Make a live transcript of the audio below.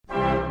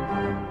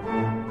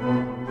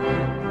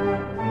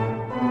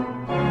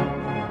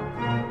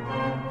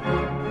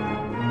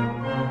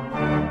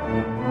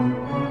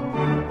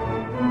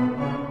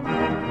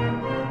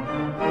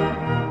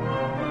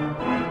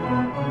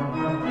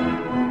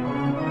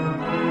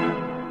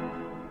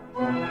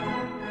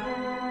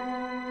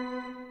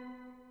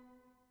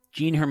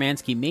Gene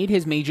Hermansky made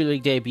his Major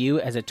League debut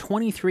as a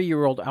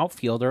 23-year-old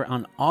outfielder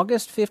on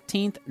August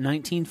 15,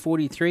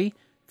 1943,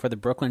 for the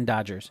Brooklyn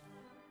Dodgers.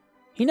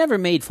 He never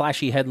made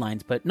flashy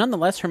headlines, but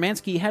nonetheless,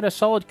 Hermansky had a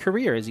solid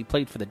career as he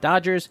played for the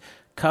Dodgers,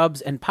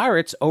 Cubs, and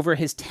Pirates over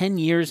his 10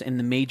 years in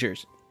the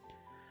majors.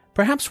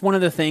 Perhaps one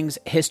of the things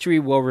history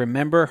will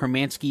remember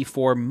Hermansky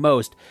for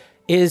most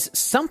is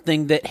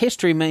something that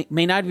history may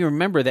not even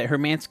remember that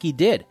Hermansky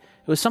did.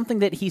 It was something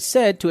that he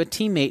said to a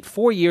teammate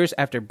 4 years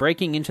after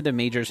breaking into the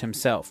majors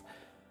himself.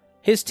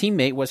 His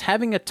teammate was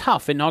having a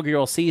tough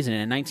inaugural season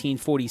in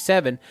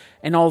 1947,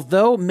 and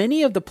although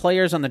many of the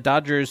players on the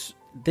Dodgers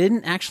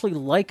didn't actually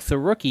like the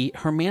rookie,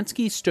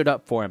 Hermansky stood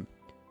up for him.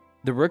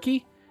 The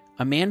rookie?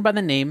 A man by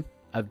the name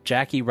of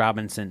Jackie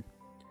Robinson.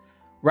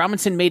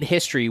 Robinson made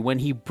history when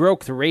he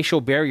broke the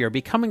racial barrier,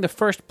 becoming the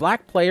first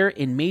black player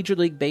in Major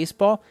League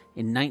Baseball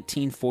in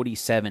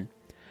 1947.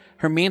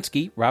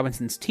 Hermansky,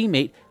 Robinson's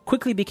teammate,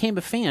 quickly became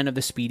a fan of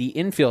the speedy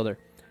infielder.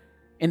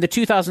 In the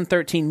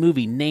 2013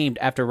 movie named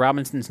after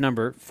Robinson's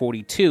number,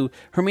 42,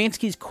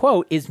 Hermansky's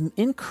quote is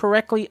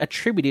incorrectly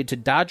attributed to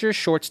Dodgers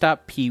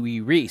shortstop Pee Wee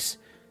Reese.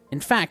 In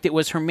fact, it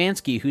was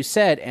Hermansky who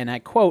said, and I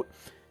quote,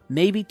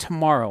 "Maybe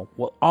tomorrow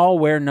we'll all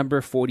wear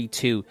number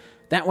 42.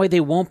 That way they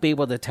won't be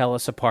able to tell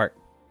us apart."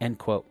 End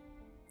quote.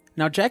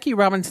 Now, Jackie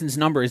Robinson's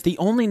number is the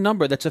only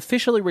number that's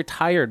officially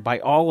retired by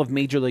all of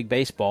Major League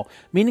Baseball,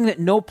 meaning that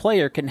no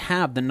player can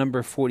have the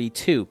number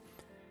 42.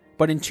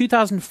 But in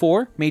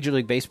 2004, Major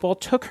League Baseball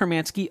took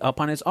Hermansky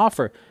up on his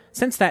offer.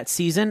 Since that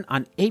season,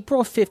 on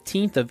April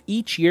 15th of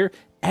each year,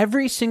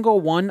 every single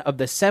one of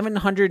the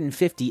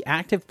 750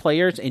 active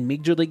players in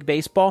Major League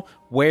Baseball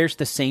wears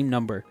the same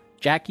number,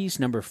 Jackie's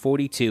number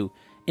 42,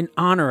 in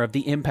honor of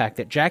the impact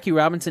that Jackie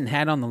Robinson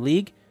had on the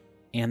league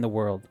and the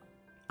world.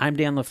 I'm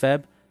Dan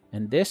Lefebvre,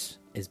 and this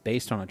is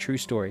based on a true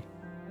story.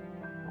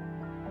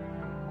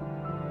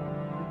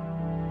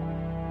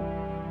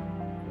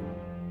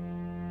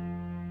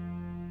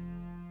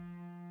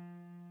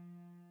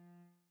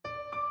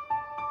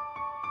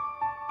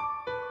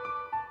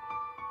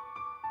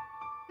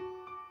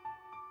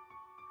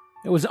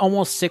 It was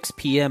almost 6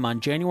 p.m.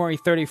 on January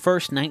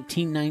 31st,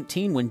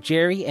 1919, when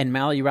Jerry and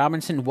Mallie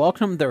Robinson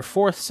welcomed their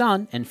fourth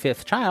son and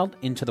fifth child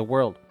into the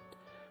world.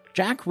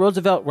 Jack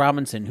Roosevelt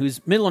Robinson,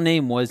 whose middle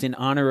name was in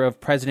honor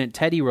of President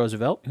Teddy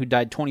Roosevelt, who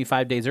died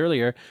 25 days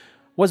earlier,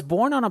 was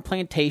born on a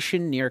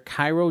plantation near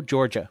Cairo,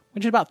 Georgia,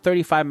 which is about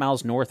 35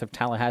 miles north of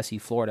Tallahassee,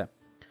 Florida.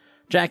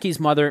 Jackie's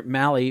mother,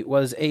 Mallie,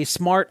 was a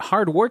smart,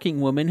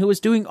 hard-working woman who was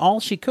doing all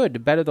she could to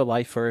better the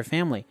life for her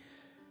family.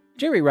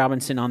 Jerry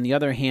Robinson, on the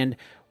other hand,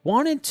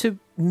 wanted to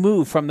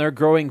move from their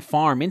growing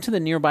farm into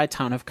the nearby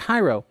town of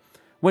Cairo.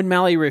 When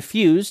Mallie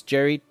refused,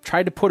 Jerry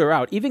tried to put her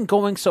out, even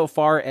going so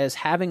far as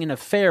having an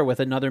affair with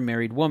another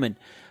married woman.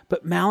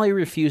 But Mallie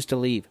refused to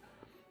leave.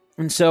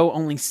 And so,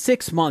 only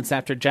 6 months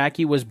after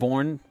Jackie was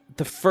born,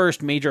 the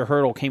first major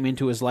hurdle came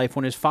into his life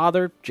when his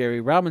father,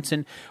 Jerry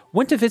Robinson,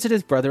 went to visit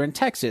his brother in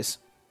Texas.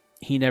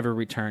 He never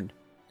returned.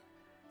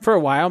 For a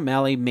while,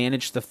 Mallie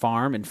managed the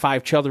farm and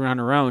 5 children on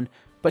her own,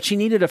 but she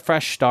needed a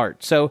fresh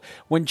start. So,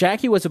 when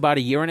Jackie was about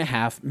a year and a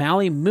half,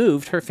 Mallie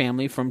moved her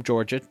family from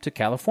Georgia to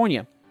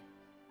California.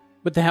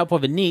 With the help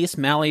of a niece,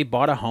 Mallie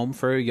bought a home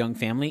for a young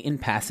family in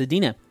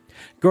Pasadena.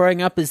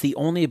 Growing up as the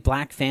only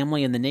black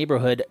family in the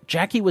neighborhood,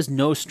 Jackie was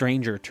no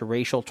stranger to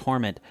racial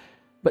torment.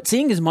 But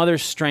seeing his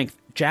mother's strength,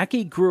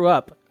 Jackie grew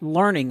up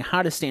learning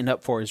how to stand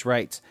up for his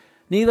rights.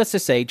 Needless to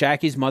say,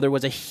 Jackie's mother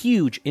was a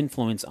huge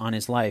influence on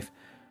his life.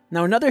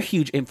 Now, another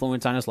huge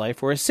influence on his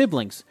life were his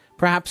siblings.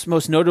 Perhaps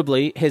most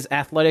notably, his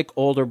athletic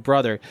older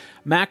brother.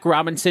 Mac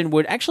Robinson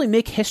would actually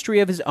make history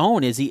of his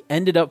own as he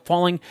ended up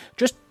falling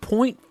just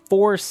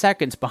 0.4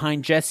 seconds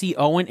behind Jesse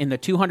Owen in the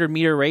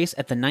 200-meter race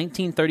at the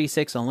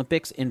 1936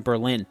 Olympics in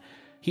Berlin.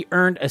 He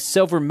earned a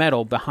silver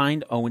medal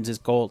behind Owens'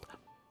 gold.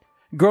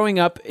 Growing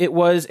up, it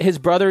was his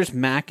brothers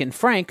Mac and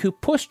Frank who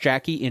pushed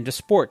Jackie into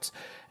sports.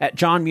 At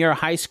John Muir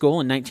High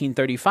School in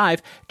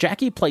 1935,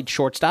 Jackie played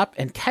shortstop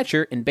and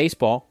catcher in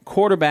baseball,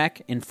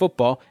 quarterback in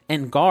football,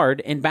 and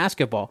guard in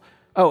basketball.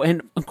 Oh,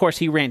 and of course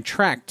he ran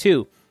track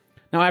too.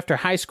 Now after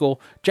high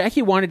school,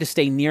 Jackie wanted to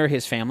stay near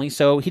his family,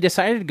 so he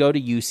decided to go to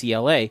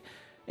UCLA.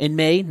 In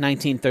May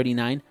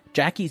 1939,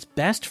 Jackie's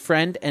best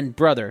friend and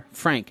brother,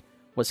 Frank,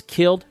 was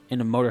killed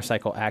in a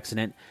motorcycle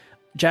accident.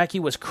 Jackie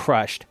was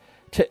crushed.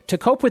 To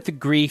cope with the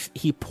grief,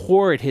 he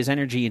poured his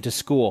energy into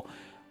school.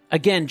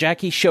 Again,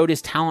 Jackie showed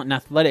his talent in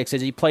athletics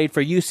as he played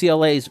for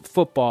UCLA's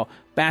football,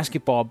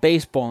 basketball,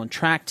 baseball, and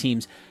track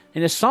teams.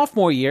 In his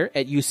sophomore year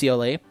at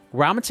UCLA,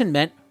 Robinson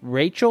met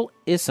Rachel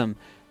Issam,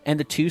 and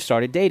the two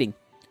started dating.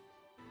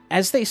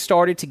 As they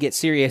started to get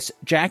serious,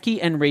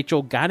 Jackie and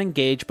Rachel got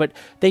engaged, but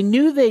they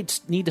knew they'd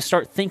need to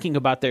start thinking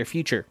about their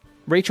future.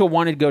 Rachel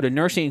wanted to go to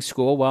nursing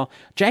school, while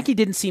Jackie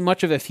didn't see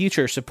much of a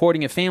future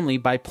supporting a family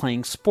by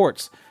playing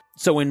sports.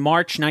 So in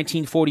March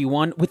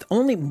 1941, with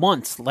only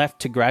months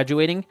left to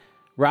graduating,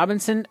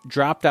 Robinson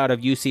dropped out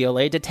of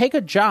UCLA to take a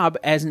job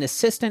as an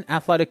assistant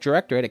athletic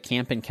director at a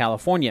camp in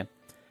California.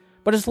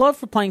 But his love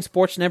for playing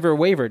sports never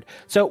wavered,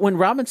 so when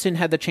Robinson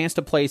had the chance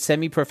to play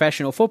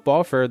semi-professional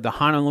football for the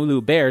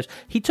Honolulu Bears,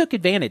 he took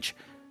advantage.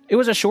 It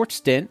was a short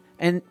stint,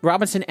 and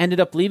Robinson ended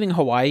up leaving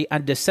Hawaii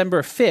on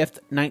December 5th,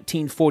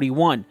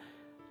 1941.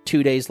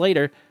 2 days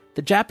later,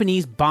 the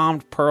Japanese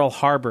bombed Pearl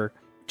Harbor,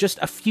 just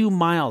a few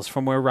miles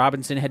from where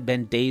Robinson had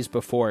been days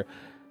before.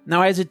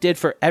 Now, as it did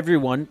for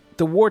everyone,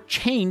 the war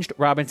changed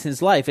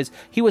Robinson's life as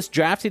he was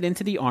drafted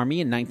into the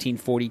Army in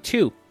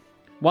 1942.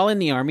 While in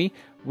the Army,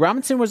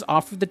 Robinson was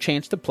offered the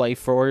chance to play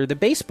for the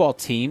baseball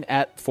team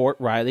at Fort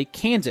Riley,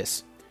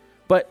 Kansas.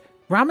 But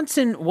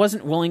Robinson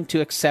wasn't willing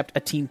to accept a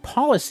team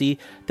policy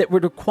that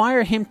would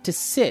require him to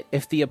sit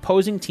if the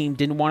opposing team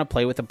didn't want to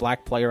play with a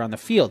black player on the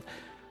field.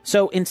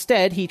 So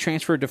instead, he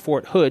transferred to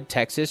Fort Hood,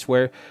 Texas,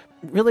 where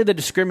really the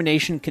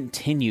discrimination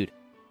continued.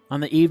 On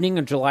the evening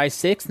of July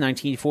 6,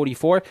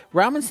 1944,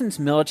 Robinson's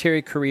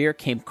military career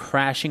came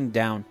crashing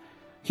down.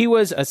 He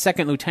was a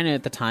second lieutenant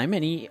at the time,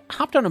 and he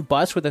hopped on a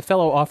bus with a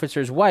fellow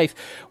officer's wife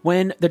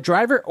when the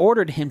driver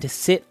ordered him to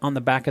sit on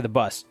the back of the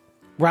bus.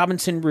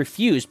 Robinson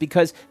refused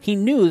because he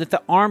knew that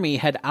the Army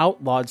had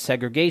outlawed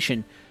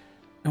segregation.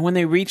 And when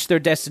they reached their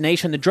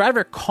destination, the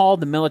driver called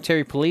the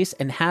military police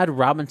and had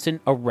Robinson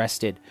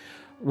arrested.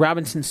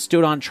 Robinson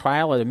stood on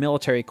trial at a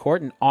military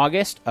court in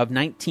August of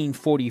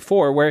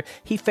 1944, where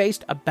he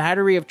faced a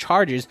battery of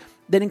charges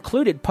that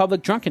included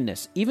public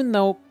drunkenness, even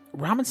though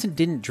Robinson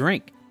didn't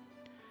drink.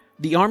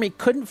 The Army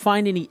couldn't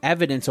find any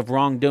evidence of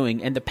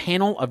wrongdoing, and the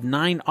panel of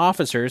 9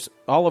 officers,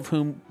 all of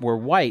whom were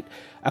white,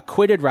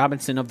 acquitted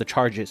Robinson of the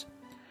charges.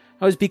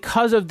 It was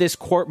because of this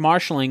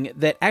court-martialing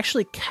that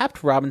actually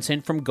kept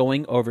Robinson from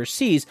going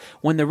overseas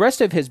when the rest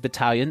of his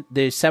battalion,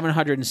 the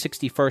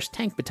 761st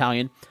Tank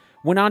Battalion,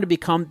 went on to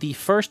become the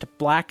first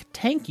black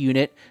tank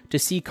unit to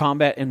see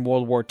combat in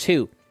World War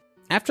II.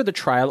 After the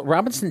trial,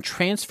 Robinson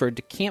transferred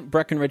to Camp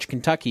Breckenridge,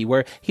 Kentucky,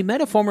 where he met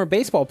a former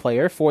baseball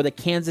player for the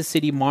Kansas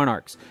City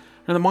Monarchs.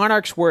 Now, the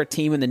Monarchs were a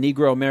team in the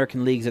Negro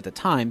American Leagues at the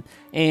time,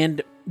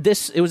 and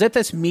it was at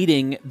this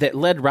meeting that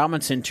led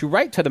Robinson to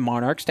write to the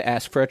Monarchs to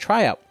ask for a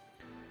tryout.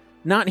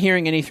 Not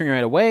hearing anything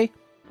right away,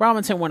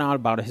 Robinson went on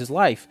about his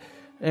life.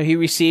 He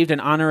received an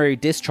honorary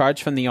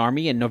discharge from the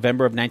Army in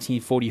November of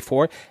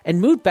 1944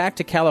 and moved back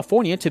to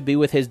California to be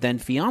with his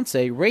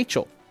then-fiancée,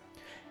 Rachel.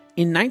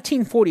 In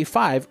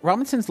 1945,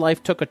 Robinson's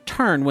life took a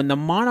turn when the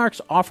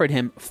Monarchs offered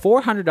him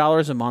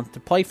 $400 a month to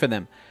play for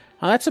them.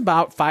 Now, that's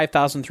about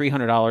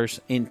 $5,300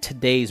 in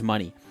today's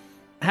money.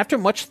 After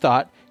much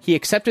thought, he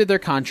accepted their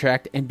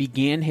contract and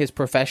began his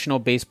professional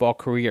baseball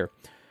career.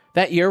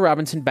 That year,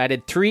 Robinson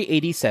batted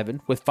 .387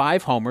 with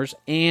 5 homers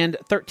and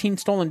 13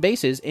 stolen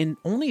bases in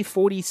only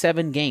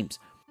 47 games.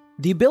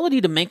 The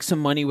ability to make some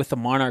money with the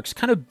Monarchs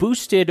kind of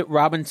boosted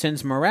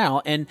Robinson's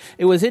morale, and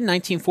it was in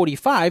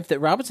 1945 that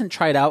Robinson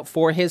tried out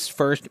for his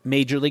first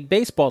Major League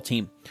Baseball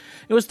team.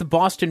 It was the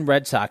Boston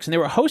Red Sox, and they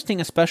were hosting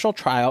a special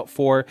tryout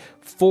for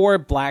 4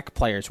 black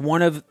players,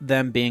 one of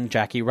them being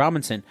Jackie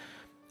Robinson.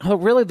 Although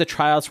really the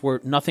tryouts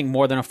were nothing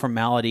more than a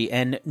formality,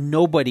 and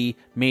nobody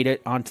made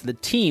it onto the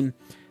team,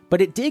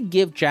 but it did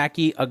give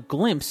Jackie a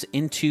glimpse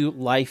into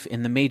life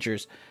in the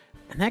majors,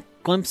 and that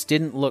glimpse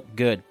didn't look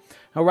good.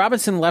 Now,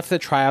 Robinson left the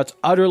tryouts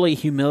utterly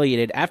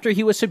humiliated after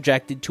he was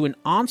subjected to an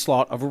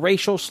onslaught of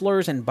racial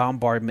slurs and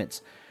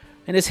bombardments.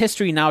 And his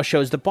history now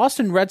shows the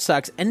Boston Red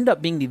Sox ended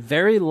up being the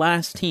very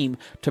last team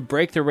to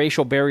break the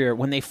racial barrier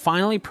when they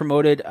finally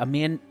promoted a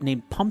man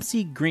named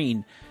Pumpsie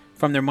Green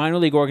from their minor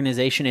league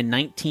organization in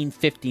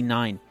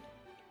 1959.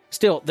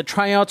 Still, the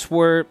tryouts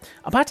were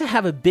about to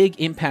have a big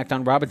impact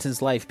on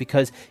Robinson's life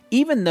because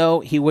even though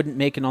he wouldn't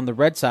make it on the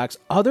Red Sox,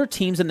 other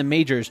teams in the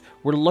majors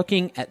were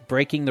looking at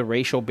breaking the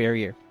racial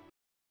barrier.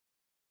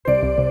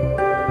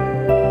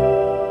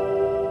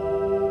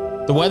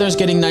 The weather's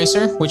getting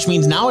nicer, which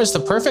means now is the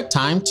perfect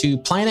time to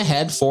plan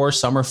ahead for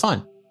summer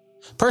fun.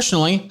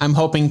 Personally, I'm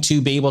hoping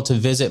to be able to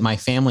visit my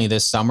family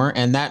this summer,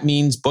 and that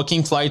means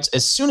booking flights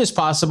as soon as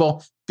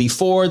possible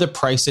before the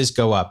prices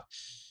go up.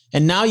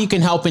 And now you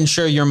can help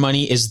ensure your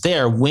money is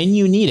there when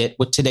you need it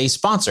with today's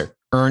sponsor,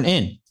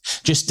 EarnIn.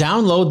 Just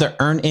download the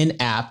EarnIn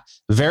app,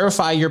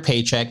 verify your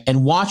paycheck,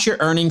 and watch your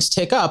earnings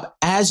tick up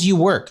as you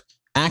work.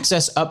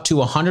 Access up to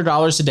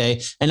 $100 a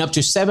day and up to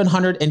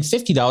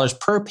 $750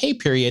 per pay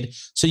period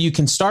so you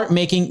can start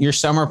making your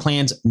summer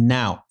plans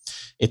now.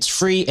 It's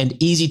free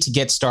and easy to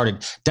get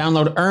started.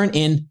 Download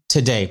EarnIn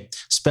today,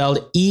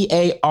 spelled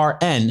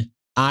EARNIN,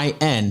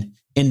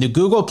 in the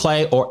Google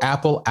Play or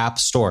Apple App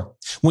Store.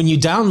 When you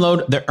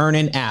download the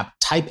EarnIn app,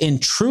 type in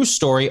True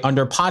Story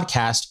under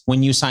podcast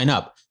when you sign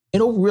up.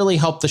 It'll really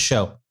help the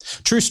show.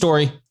 True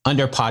Story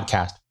under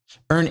podcast.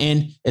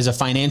 EarnIn is a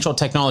financial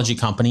technology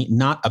company,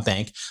 not a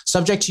bank,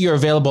 subject to your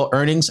available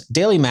earnings,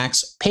 daily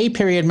max, pay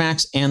period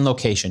max, and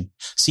location.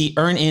 See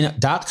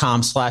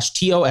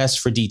earnin.com/TOS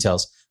for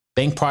details.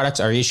 Bank products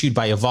are issued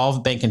by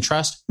Evolve Bank and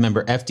Trust,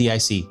 member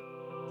FDIC.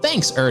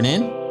 Thanks,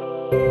 EarnIn.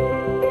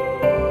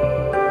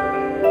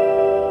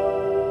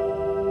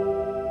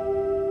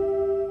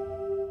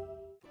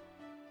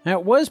 Now,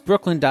 it was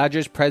Brooklyn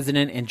Dodgers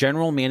president and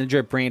general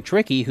manager Branch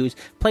Rickey, who's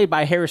played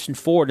by Harrison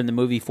Ford in the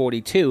movie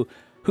 42,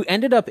 who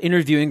ended up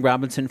interviewing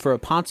Robinson for a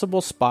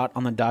possible spot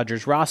on the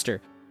Dodgers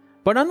roster.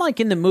 But unlike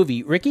in the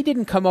movie, Rickey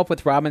didn't come up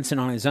with Robinson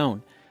on his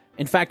own.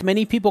 In fact,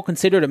 many people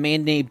considered a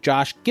man named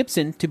Josh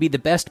Gibson to be the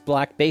best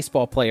black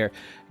baseball player.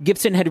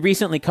 Gibson had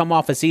recently come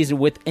off a season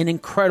with an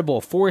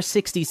incredible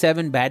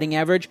 .467 batting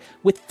average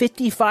with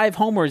 55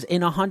 homers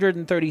in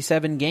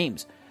 137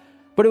 games.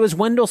 But it was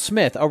Wendell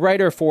Smith, a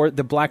writer for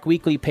the black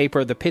weekly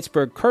paper The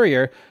Pittsburgh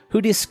Courier,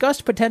 who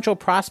discussed potential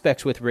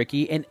prospects with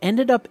Rickey and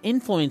ended up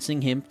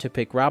influencing him to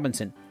pick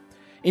Robinson.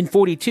 In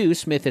 42,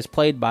 Smith is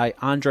played by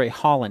Andre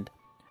Holland.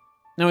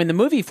 Now, in the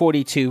movie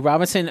 42,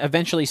 Robinson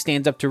eventually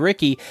stands up to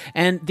Rickey,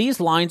 and these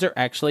lines are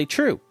actually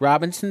true.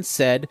 Robinson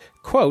said,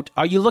 quote,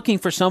 "Are you looking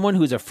for someone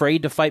who's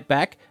afraid to fight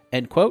back?"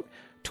 End quote.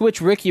 To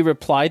which Rickey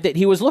replied that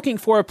he was looking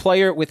for a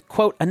player with,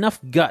 quote, "enough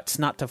guts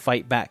not to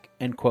fight back,"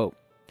 end quote.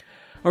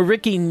 Well,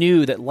 Rickey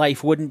knew that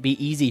life wouldn't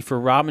be easy for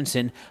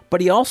Robinson, but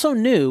he also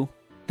knew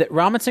that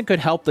Robinson could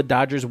help the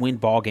Dodgers win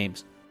ball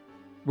games.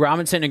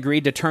 Robinson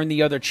agreed to turn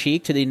the other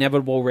cheek to the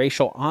inevitable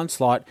racial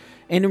onslaught,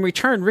 and in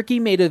return, Rickey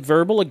made a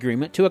verbal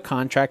agreement to a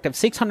contract of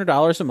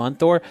 $600 a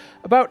month, or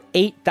about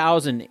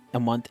 $8,000 a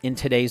month in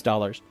today's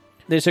dollars.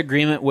 This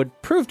agreement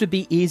would prove to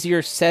be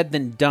easier said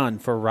than done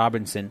for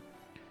Robinson.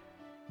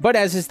 But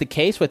as is the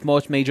case with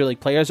most Major League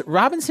players,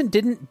 Robinson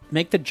didn't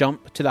make the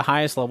jump to the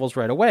highest levels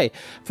right away.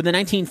 For the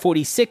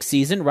 1946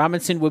 season,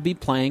 Robinson would be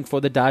playing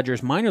for the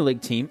Dodgers minor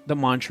league team, the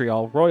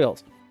Montreal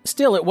Royals.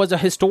 Still, it was a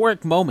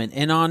historic moment,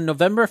 and on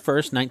November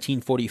 1st,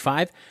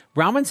 1945,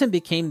 Robinson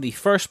became the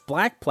first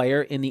black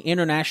player in the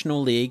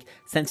International League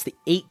since the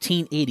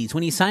 1880s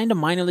when he signed a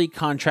minor league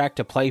contract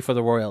to play for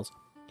the Royals.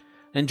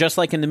 And just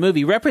like in the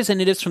movie,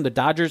 representatives from the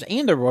Dodgers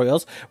and the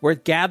Royals were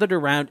gathered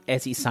around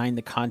as he signed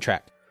the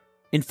contract.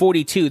 In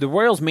 42, the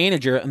Royals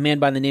manager, a man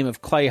by the name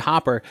of Clay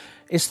Hopper,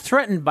 is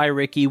threatened by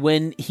Rickey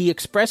when he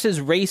expresses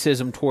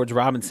racism towards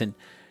Robinson.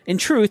 In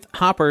truth,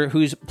 Hopper,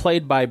 who's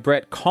played by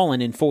Brett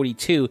Cullen in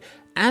 42,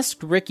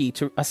 asked Rickey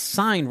to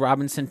assign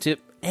Robinson to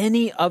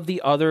any of the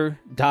other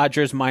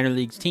Dodgers minor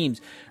league teams.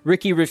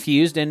 Rickey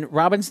refused, and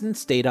Robinson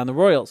stayed on the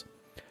Royals.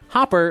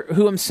 Hopper,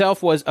 who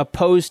himself was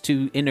opposed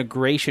to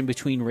integration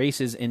between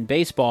races in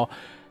baseball,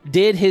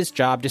 did his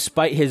job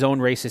despite his own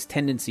racist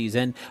tendencies,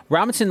 and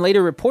Robinson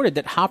later reported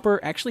that Hopper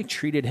actually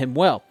treated him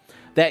well.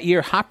 That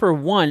year, Hopper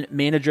won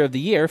Manager of the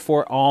Year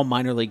for all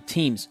minor league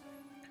teams.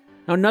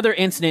 Now, another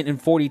incident in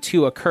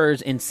 42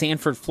 occurs in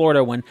Sanford,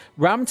 Florida, when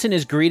Robinson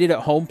is greeted at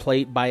home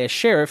plate by a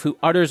sheriff who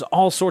utters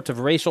all sorts of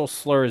racial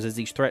slurs as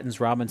he threatens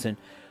Robinson.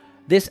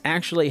 This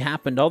actually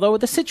happened, although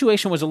the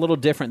situation was a little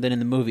different than in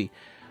the movie.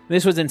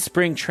 This was in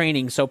spring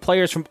training, so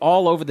players from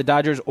all over the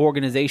Dodgers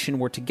organization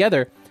were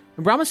together,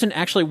 and Robinson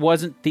actually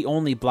wasn't the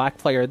only black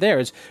player there,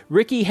 as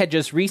Rickey had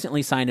just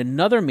recently signed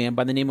another man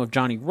by the name of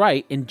Johnny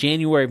Wright in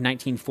January of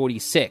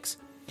 1946.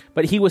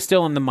 But he was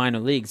still in the minor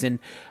leagues, and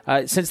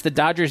since the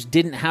Dodgers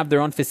didn't have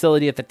their own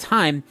facility at the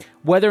time,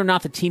 whether or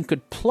not the team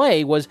could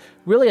play was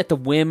really at the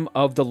whim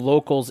of the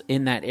locals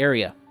in that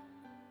area.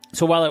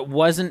 So while it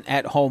wasn't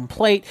at home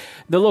plate,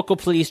 the local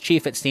police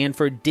chief at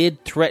Stanford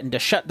did threaten to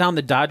shut down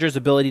the Dodgers'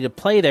 ability to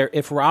play there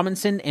if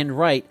Robinson and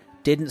Wright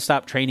didn't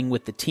stop training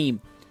with the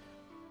team.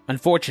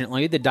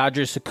 Unfortunately, the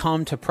Dodgers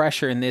succumbed to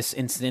pressure in this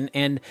incident,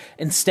 and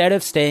instead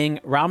of staying,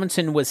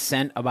 Robinson was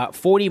sent about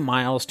 40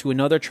 miles to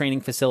another training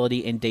facility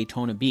in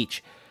Daytona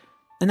Beach.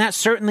 And that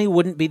certainly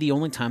wouldn't be the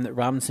only time that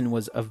Robinson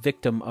was a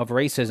victim of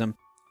racism.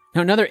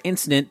 Now, another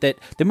incident that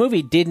the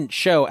movie didn't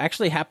show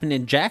actually happened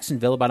in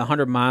Jacksonville, about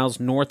 100 miles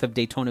north of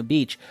Daytona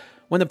Beach,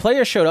 when the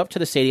players showed up to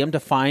the stadium to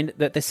find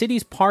that the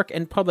city's park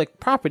and public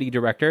property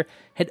director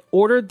had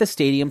ordered the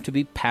stadium to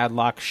be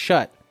padlocked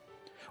shut.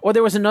 Or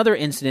there was another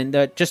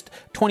incident just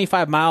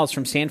 25 miles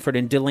from Sanford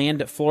in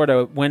DeLand,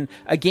 Florida, when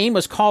a game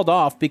was called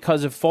off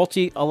because of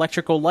faulty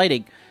electrical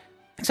lighting.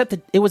 Except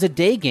that it was a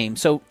day game,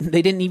 so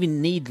they didn't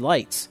even need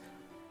lights.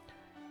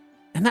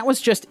 And that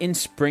was just in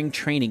spring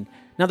training.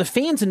 Now, the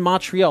fans in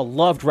Montreal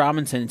loved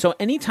Robinson, so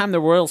anytime the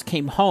Royals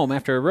came home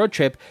after a road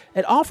trip,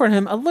 it offered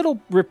him a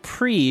little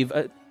reprieve,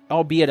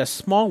 albeit a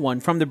small one,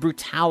 from the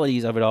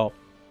brutalities of it all.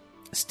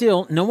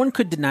 Still, no one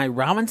could deny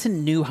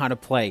Robinson knew how to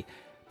play.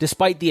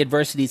 Despite the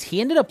adversities,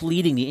 he ended up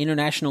leading the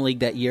International League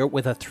that year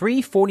with a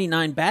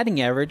 .349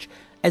 batting average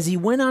as he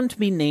went on to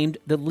be named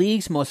the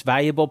league's most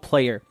valuable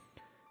player.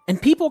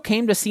 And people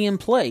came to see him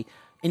play.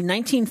 In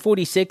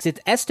 1946, it's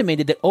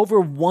estimated that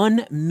over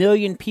 1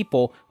 million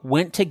people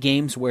went to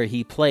games where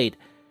he played.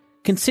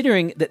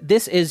 Considering that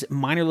this is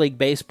minor league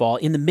baseball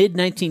in the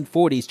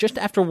mid-1940s, just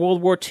after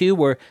World War II,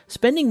 where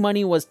spending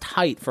money was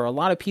tight for a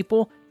lot of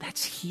people,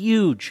 that's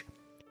huge.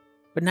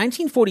 But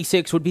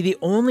 1946 would be the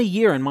only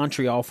year in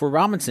Montreal for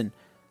Robinson.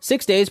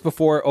 6 days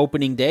before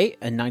opening day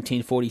in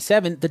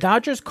 1947, the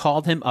Dodgers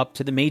called him up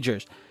to the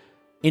majors.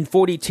 In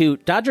 42,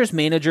 Dodgers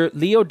manager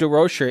Leo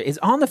Durocher is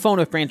on the phone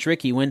with Branch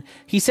Rickey when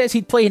he says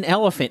he'd play an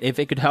elephant if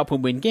it could help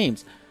him win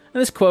games.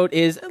 And this quote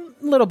is a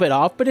little bit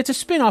off, but it's a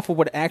spin-off of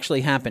what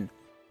actually happened.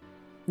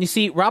 You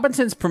see,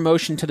 Robinson's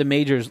promotion to the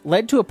majors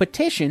led to a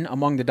petition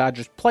among the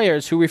Dodgers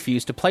players who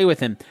refused to play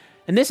with him.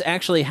 And this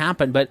actually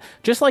happened, but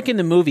just like in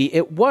the movie,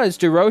 it was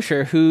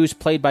Durocher, who's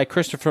played by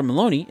Christopher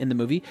Maloney in the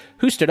movie,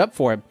 who stood up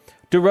for him.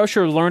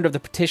 Durocher learned of the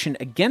petition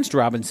against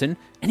Robinson,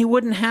 and he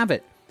wouldn't have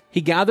it.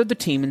 He gathered the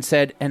team and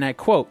said, and I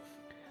quote,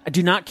 "I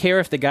do not care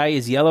if the guy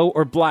is yellow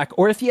or black,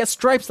 or if he has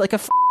stripes like a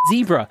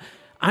zebra.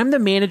 I'm the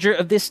manager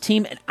of this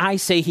team, and I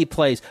say he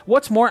plays.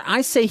 What's more,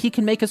 I say he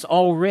can make us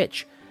all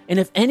rich. And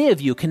if any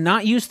of you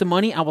cannot use the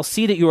money, I will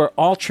see that you are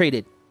all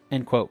traded."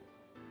 End quote.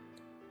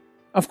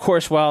 Of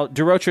course, while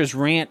Durocher's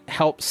rant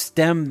helped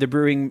stem the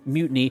brewing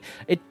mutiny,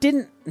 it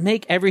didn't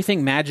make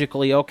everything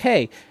magically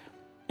okay.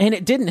 And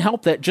it didn't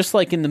help that, just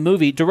like in the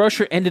movie,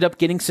 Durocher ended up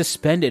getting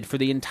suspended for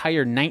the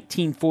entire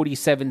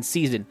 1947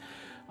 season.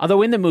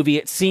 Although in the movie,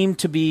 it seemed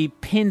to be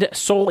pinned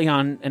solely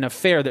on an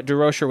affair that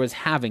Durocher was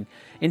having.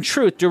 In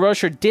truth,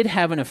 Durocher did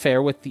have an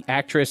affair with the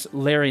actress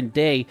Laraine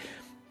Day,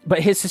 but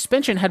his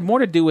suspension had more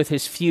to do with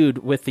his feud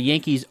with the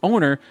Yankees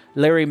owner,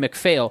 Larry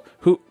MacPhail,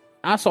 who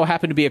also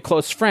happened to be a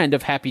close friend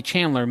of Happy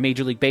Chandler,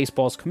 Major League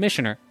Baseball's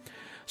commissioner.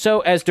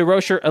 So as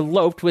Durocher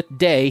eloped with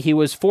Day, he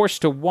was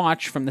forced to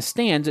watch from the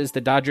stands as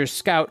the Dodgers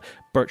scout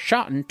Bert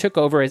Shotton took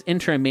over as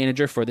interim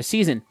manager for the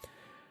season.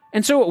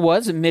 And so it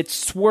was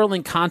amidst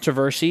swirling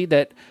controversy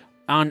that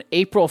on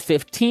April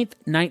 15th,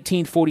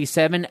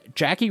 1947,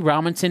 Jackie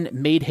Robinson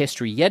made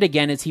history yet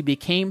again as he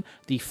became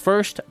the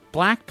first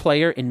black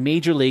player in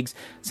major leagues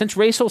since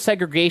racial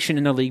segregation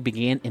in the league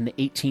began in the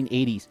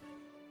 1880s.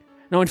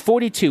 Now, in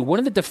 42, one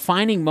of the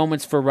defining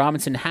moments for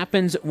Robinson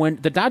happens when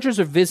the Dodgers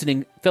are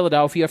visiting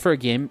Philadelphia for a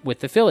game with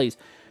the Phillies.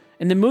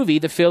 In the movie,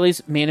 the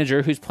Phillies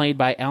manager, who's played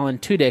by Alan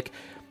Tudyk,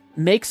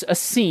 makes a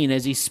scene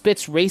as he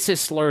spits racist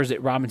slurs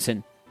at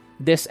Robinson.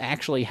 This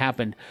actually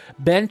happened.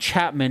 Ben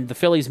Chapman, the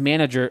Phillies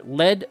manager,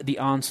 led the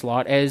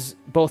onslaught as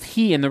both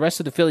he and the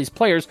rest of the Phillies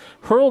players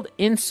hurled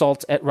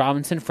insults at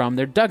Robinson from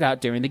their dugout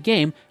during the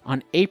game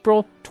on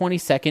April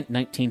 22nd,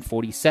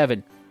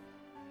 1947.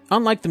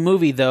 Unlike the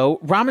movie, though,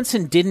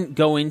 Robinson didn't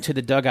go into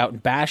the dugout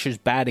and bash his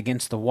bat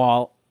against the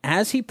wall.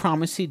 As he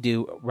promised he'd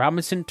do,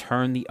 Robinson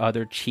turned the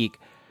other cheek.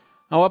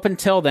 Now, up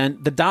until then,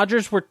 the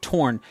Dodgers were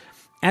torn,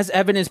 as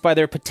evidenced by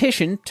their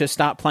petition to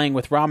stop playing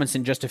with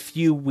Robinson just a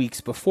few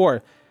weeks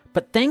before.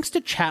 But thanks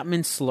to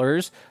Chapman's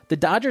slurs, the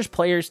Dodgers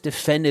players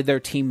defended their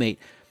teammate.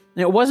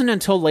 And it wasn't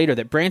until later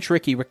that Branch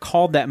Rickey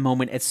recalled that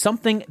moment as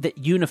something that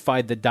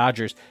unified the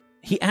Dodgers.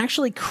 He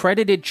actually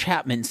credited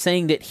Chapman,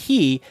 saying that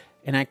he,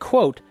 and I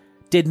quote,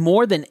 "did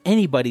more than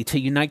anybody to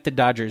unite the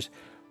Dodgers.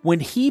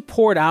 When he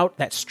poured out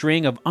that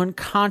string of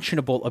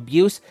unconscionable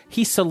abuse,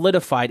 he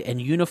solidified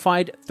and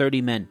unified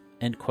 30 men."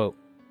 End quote.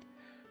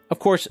 Of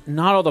course,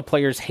 not all the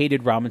players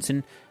hated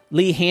Robinson.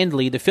 Lee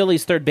Handley, the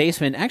Phillies' third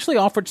baseman, actually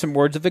offered some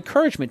words of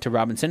encouragement to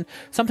Robinson,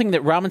 something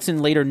that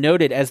Robinson later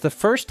noted as the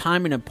first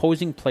time an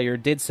opposing player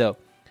did so.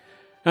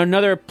 Now,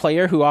 another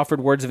player who offered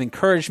words of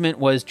encouragement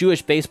was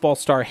Jewish baseball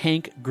star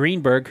Hank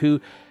Greenberg,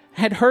 who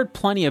had heard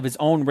plenty of his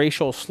own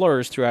racial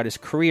slurs throughout his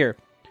career.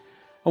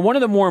 And one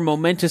of the more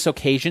momentous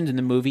occasions in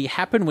the movie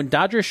happened when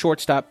Dodgers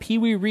shortstop Pee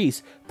Wee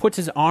Reese puts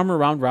his arm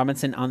around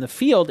Robinson on the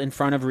field in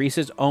front of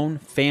Reese's own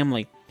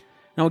family.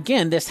 Now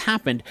again, this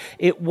happened.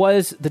 It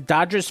was the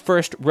Dodgers'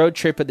 first road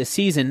trip of the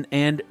season,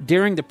 and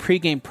during the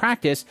pregame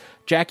practice,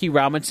 Jackie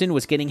Robinson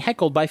was getting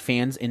heckled by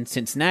fans in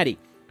Cincinnati.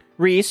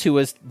 Reese, who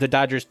was the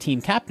Dodgers team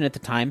captain at the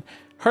time,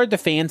 heard the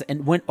fans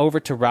and went over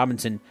to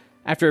Robinson.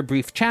 After a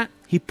brief chat,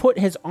 he put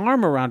his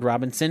arm around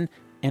Robinson,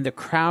 and the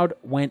crowd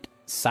went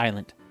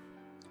silent.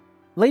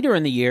 Later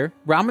in the year,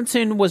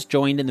 Robinson was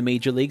joined in the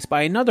major leagues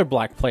by another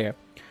black player.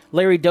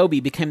 Larry Doby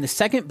became the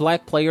second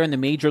black player in the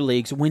major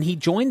leagues when he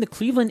joined the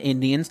Cleveland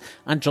Indians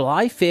on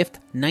July 5th,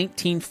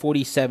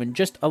 1947,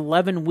 just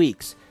 11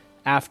 weeks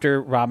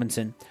after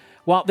Robinson.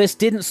 While this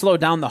didn't slow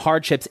down the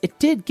hardships, it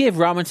did give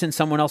Robinson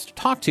someone else to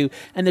talk to,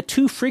 and the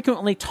two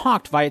frequently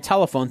talked via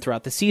telephone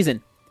throughout the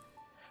season.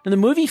 Now, the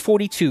movie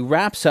 42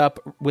 wraps up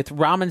with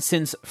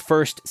Robinson's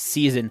first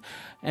season,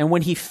 and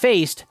when he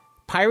faced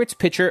Pirates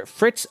pitcher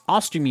Fritz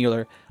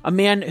Ostermuller, a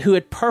man who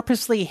had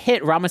purposely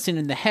hit Robinson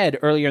in the head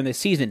earlier in the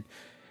season.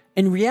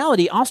 In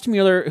reality,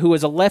 Ostermuller, who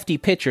was a lefty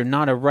pitcher,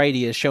 not a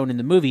righty as shown in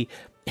the movie,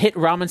 hit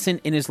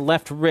Robinson in his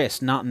left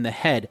wrist, not in the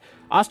head.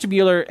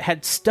 Ostermuller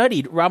had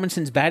studied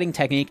Robinson's batting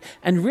technique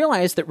and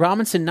realized that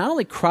Robinson not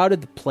only crowded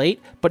the plate,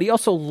 but he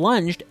also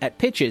lunged at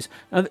pitches.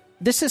 Now,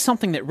 this is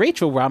something that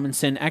Rachel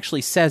Robinson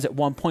actually says at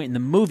one point in the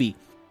movie.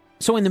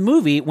 So in the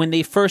movie, when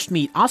they first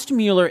meet,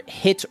 Ostermuller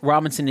hits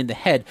Robinson in the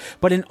head,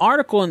 but an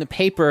article in the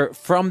paper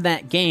from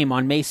that game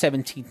on May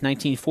 17,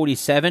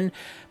 1947,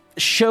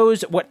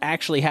 shows what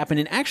actually happened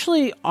and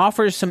actually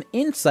offers some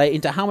insight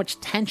into how much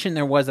tension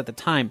there was at the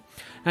time.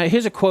 Now,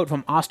 here's a quote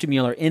from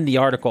Ostermuller in the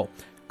article.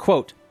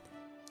 Quote,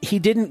 "He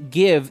didn't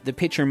give the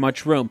pitcher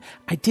much room.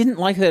 I didn't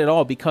like that at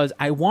all because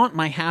I want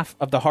my half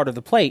of the heart of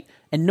the plate,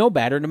 and no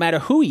batter, no matter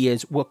who he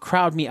is, will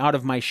crowd me out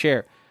of my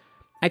share.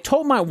 I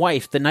told my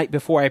wife the night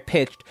before I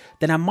pitched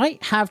that I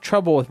might have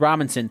trouble with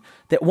Robinson,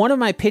 that one of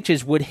my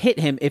pitches would hit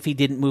him if he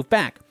didn't move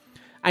back.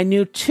 I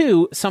knew,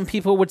 too, some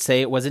people would say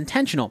it was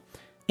intentional.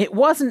 It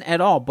wasn't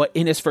at all, but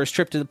in his first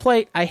trip to the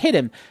plate, I hit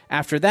him.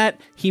 After that,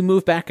 he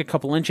moved back a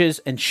couple inches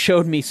and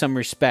showed me some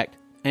respect."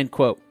 End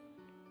quote.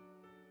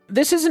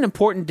 This is an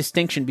important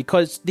distinction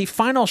because the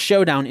final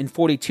showdown in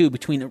 42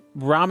 between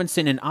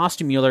Robinson and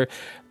Ostermueller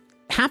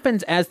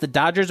happens as the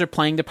Dodgers are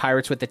playing the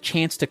Pirates with a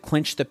chance to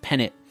clinch the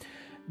pennant.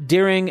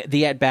 During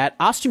the at-bat,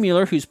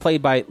 Ostermueller, who's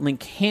played by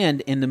Link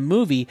Hand in the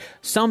movie,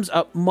 sums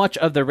up much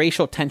of the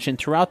racial tension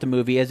throughout the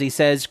movie as he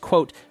says,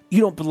 quote,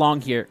 "You don't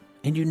belong here,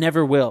 and you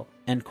never will,"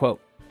 end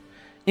quote.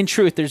 In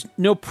truth, there's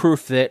no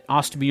proof that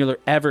Ostermueller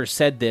ever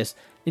said this,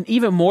 and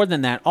even more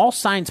than that, all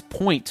signs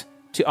point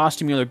to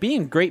Ostermueller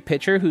being a great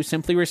pitcher who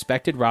simply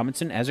respected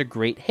Robinson as a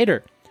great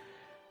hitter.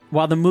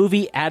 While the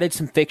movie added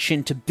some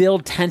fiction to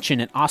build tension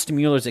at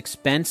Ostermueller's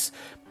expense,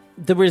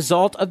 the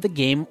result of the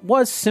game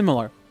was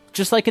similar.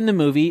 Just like in the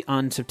movie,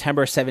 on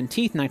September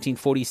 17th,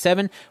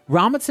 1947,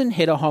 Robinson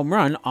hit a home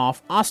run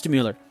off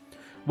Ostermueller.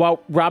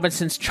 While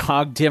Robinson's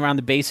jog around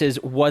the bases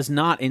was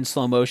not in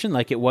slow motion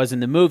like it was in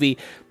the movie,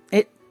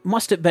 it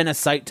must have been a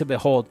sight to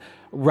behold.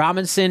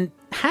 Robinson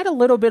had a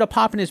little bit of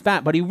pop in his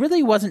bat, but he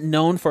really wasn't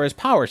known for his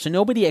power, so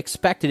nobody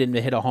expected him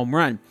to hit a home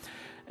run.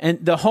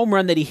 And the home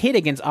run that he hit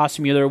against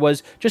Ostermueller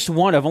was just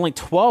one of only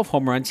 12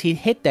 home runs he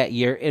hit that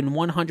year in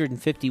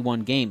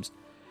 151 games.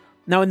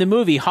 Now, in the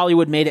movie,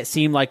 Hollywood made it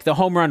seem like the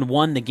home run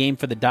won the game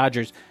for the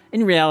Dodgers.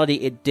 In reality,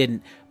 it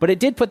didn't. But it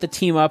did put the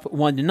team up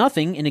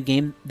 1-0 in a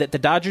game that the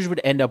Dodgers would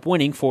end up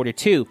winning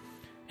 4-2.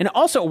 And it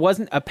also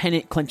wasn't a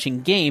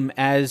pennant-clinching game,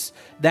 as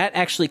that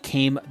actually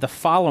came the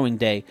following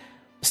day.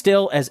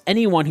 Still, as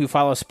anyone who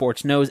follows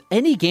sports knows,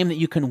 any game that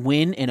you can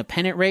win in a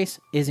pennant race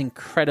is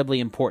incredibly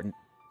important.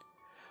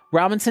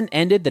 Robinson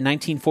ended the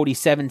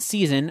 1947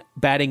 season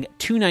batting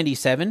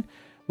 .297,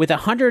 with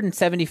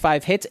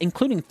 175 hits,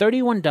 including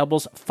 31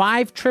 doubles,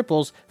 5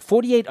 triples,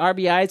 48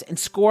 RBIs, and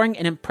scoring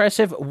an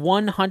impressive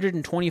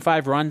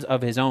 125 runs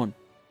of his own.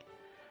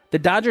 The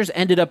Dodgers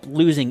ended up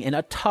losing in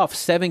a tough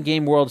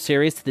 7-game World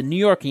Series to the New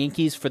York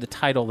Yankees for the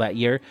title that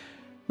year.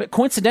 But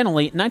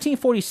coincidentally,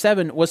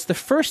 1947 was the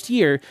first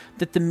year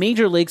that the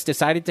major leagues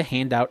decided to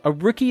hand out a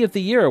Rookie of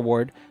the Year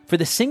award for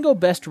the single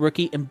best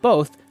rookie in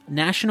both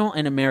National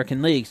and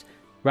American leagues.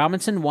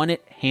 Robinson won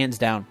it hands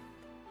down.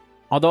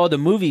 Although the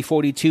movie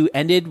 42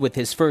 ended with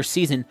his first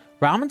season,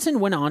 Robinson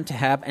went on to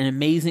have an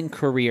amazing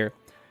career.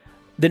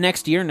 The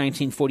next year,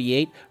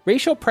 1948,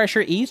 racial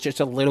pressure eased just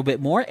a little bit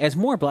more as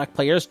more black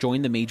players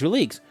joined the major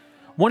leagues.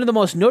 One of the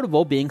most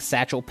notable being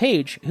Satchel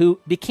Paige, who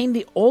became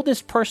the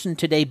oldest person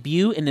to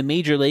debut in the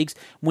major leagues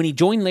when he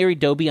joined Larry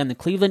Doby on the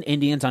Cleveland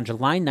Indians on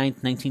July 9,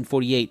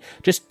 1948,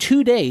 just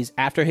 2 days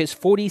after his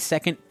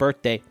 42nd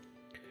birthday.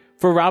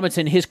 For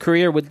Robinson, his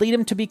career would lead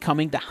him to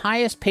becoming the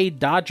highest paid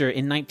Dodger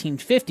in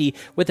 1950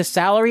 with a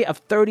salary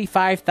of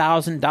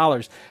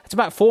 $35,000. That's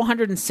about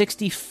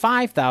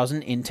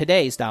 $465,000 in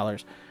today's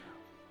dollars.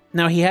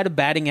 Now, he had a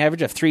batting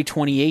average of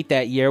 .328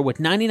 that year with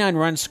 99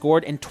 runs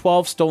scored and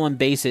 12 stolen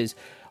bases.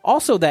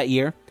 Also that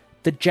year,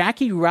 the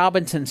Jackie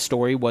Robinson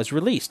story was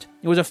released.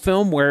 It was a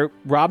film where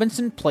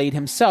Robinson played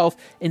himself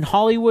in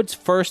Hollywood's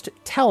first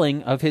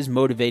telling of his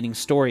motivating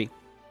story.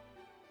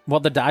 While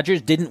the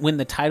Dodgers didn't win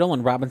the title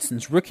in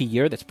Robinson's rookie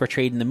year that's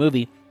portrayed in the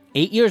movie,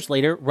 8 years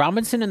later,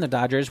 Robinson and the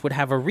Dodgers would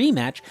have a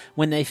rematch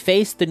when they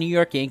faced the New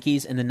York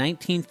Yankees in the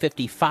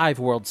 1955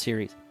 World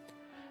Series.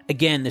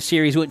 Again, the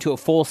series went to a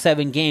full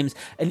 7 games,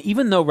 and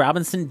even though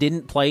Robinson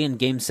didn't play in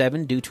Game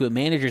 7 due to a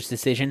manager's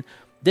decision,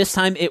 this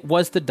time it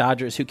was the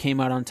Dodgers who came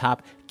out on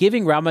top,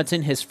 giving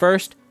Robinson his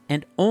first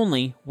and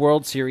only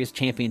World Series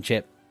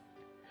championship.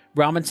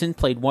 Robinson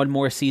played one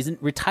more season,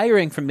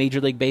 retiring from Major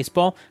League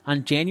Baseball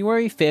on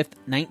January 5th,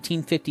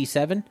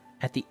 1957,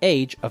 at the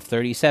age of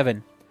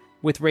 37.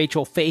 With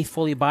Rachel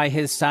faithfully by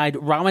his side,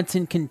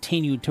 Robinson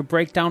continued to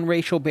break down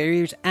racial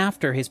barriers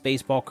after his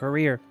baseball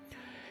career.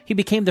 He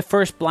became the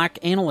first black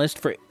analyst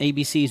for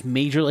ABC's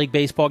Major League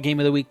Baseball Game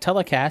of the Week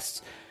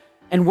telecasts,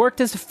 and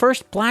worked as the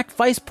first black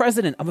vice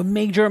president of a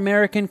major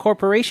American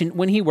corporation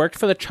when he worked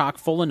for the Chock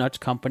full of Nuts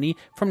Company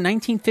from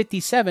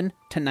 1957 to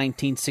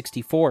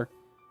 1964.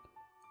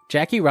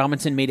 Jackie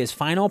Robinson made his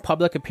final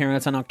public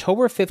appearance on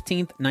October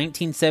 15,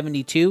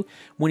 1972,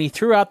 when he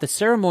threw out the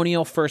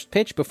ceremonial first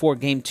pitch before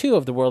Game 2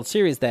 of the World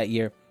Series that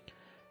year.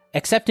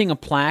 Accepting a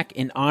plaque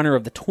in honor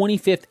of the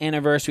 25th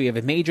anniversary of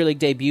his Major League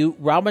debut,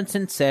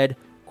 Robinson said,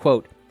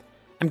 quote,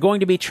 "I'm going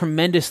to be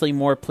tremendously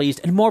more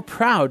pleased and more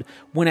proud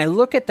when I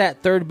look at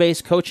that third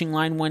base coaching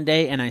line one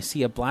day and I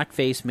see a black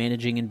face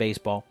managing in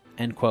baseball,"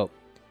 end quote.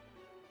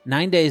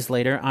 9 days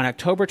later, on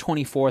October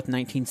 24,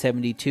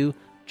 1972,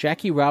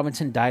 Jackie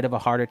Robinson died of a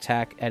heart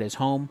attack at his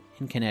home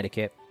in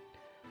Connecticut.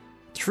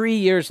 3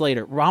 years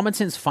later,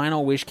 Robinson's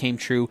final wish came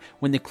true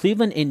when the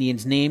Cleveland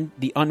Indians named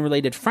the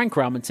unrelated Frank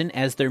Robinson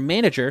as their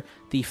manager,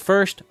 the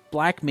first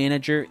black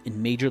manager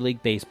in Major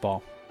League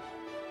Baseball.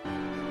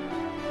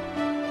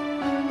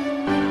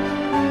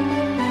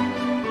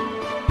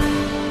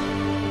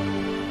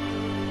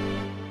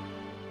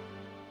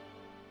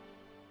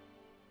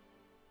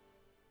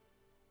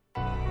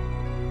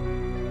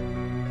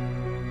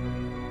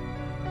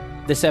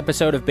 This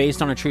episode of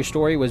Based on a True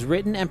Story was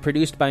written and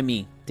produced by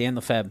me,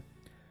 @DanLefebvre.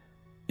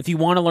 If you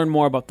want to learn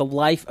more about the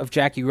life of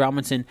Jackie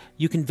Robinson,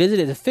 you can visit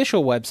his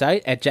official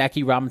website at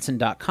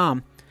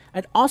JackieRobinson.com.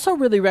 I'd also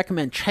really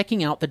recommend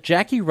checking out the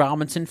Jackie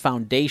Robinson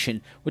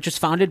Foundation, which was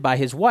founded by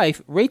his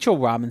wife, Rachel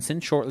Robinson,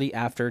 shortly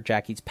after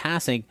Jackie's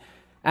passing.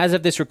 As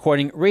of this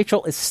recording,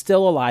 Rachel is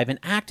still alive and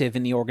active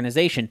in the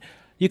organization.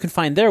 You can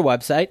find their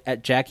website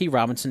at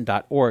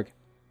JackieRobinson.org.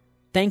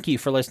 Thank you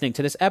for listening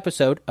to this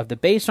episode of the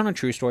Based on a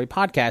True Story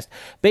podcast.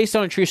 Based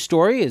on a True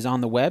Story is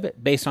on the web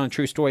at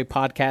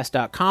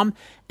basedonatruestorypodcast.com,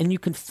 and you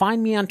can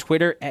find me on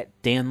Twitter at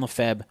Dan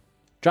Lefebvre.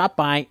 Drop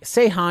by,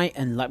 say hi,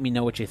 and let me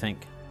know what you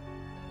think.